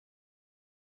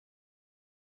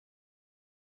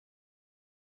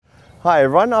Hi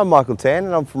everyone, I'm Michael Tan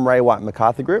and I'm from Ray White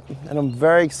MacArthur Group, and I'm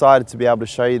very excited to be able to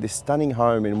show you this stunning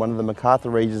home in one of the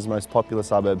MacArthur region's most popular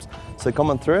suburbs. So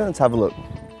come on through and let's have a look.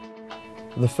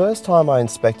 The first time I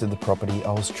inspected the property,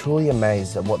 I was truly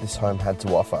amazed at what this home had to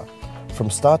offer. From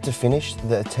start to finish,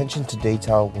 the attention to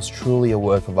detail was truly a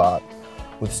work of art.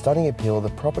 With stunning appeal, the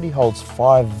property holds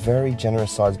 5 very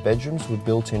generous sized bedrooms with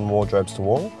built-in wardrobes to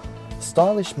all,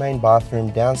 stylish main bathroom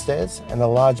downstairs and a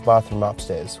large bathroom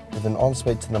upstairs with an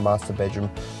ensuite to the master bedroom,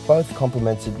 both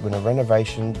complemented with a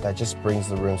renovation that just brings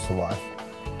the rooms to life.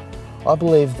 I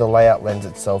believe the layout lends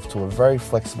itself to a very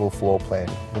flexible floor plan,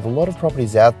 with a lot of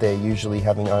properties out there usually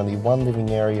having only 1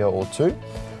 living area or 2,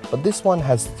 but this one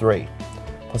has 3,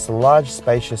 plus a large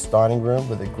spacious dining room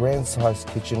with a grand sized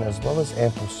kitchen as well as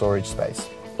ample storage space.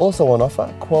 Also on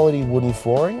offer, quality wooden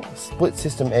flooring, split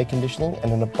system air conditioning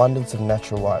and an abundance of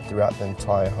natural light throughout the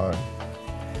entire home.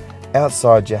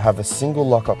 Outside you have a single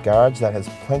lock-up garage that has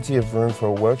plenty of room for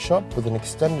a workshop with an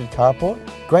extended carport,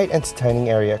 great entertaining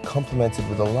area complemented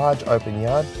with a large open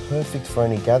yard, perfect for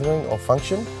any gathering or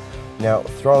function. Now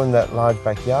throw in that large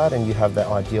backyard and you have that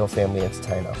ideal family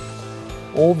entertainer.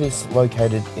 All this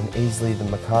located in easily the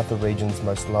MacArthur region's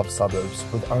most loved suburbs,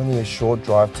 with only a short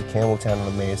drive to Campbelltown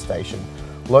and Lemire Station,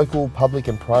 local public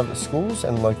and private schools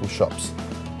and local shops.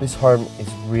 This home is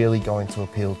really going to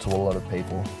appeal to a lot of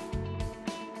people.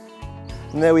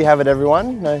 And there we have it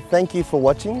everyone. Thank you for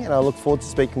watching and I look forward to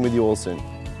speaking with you all soon.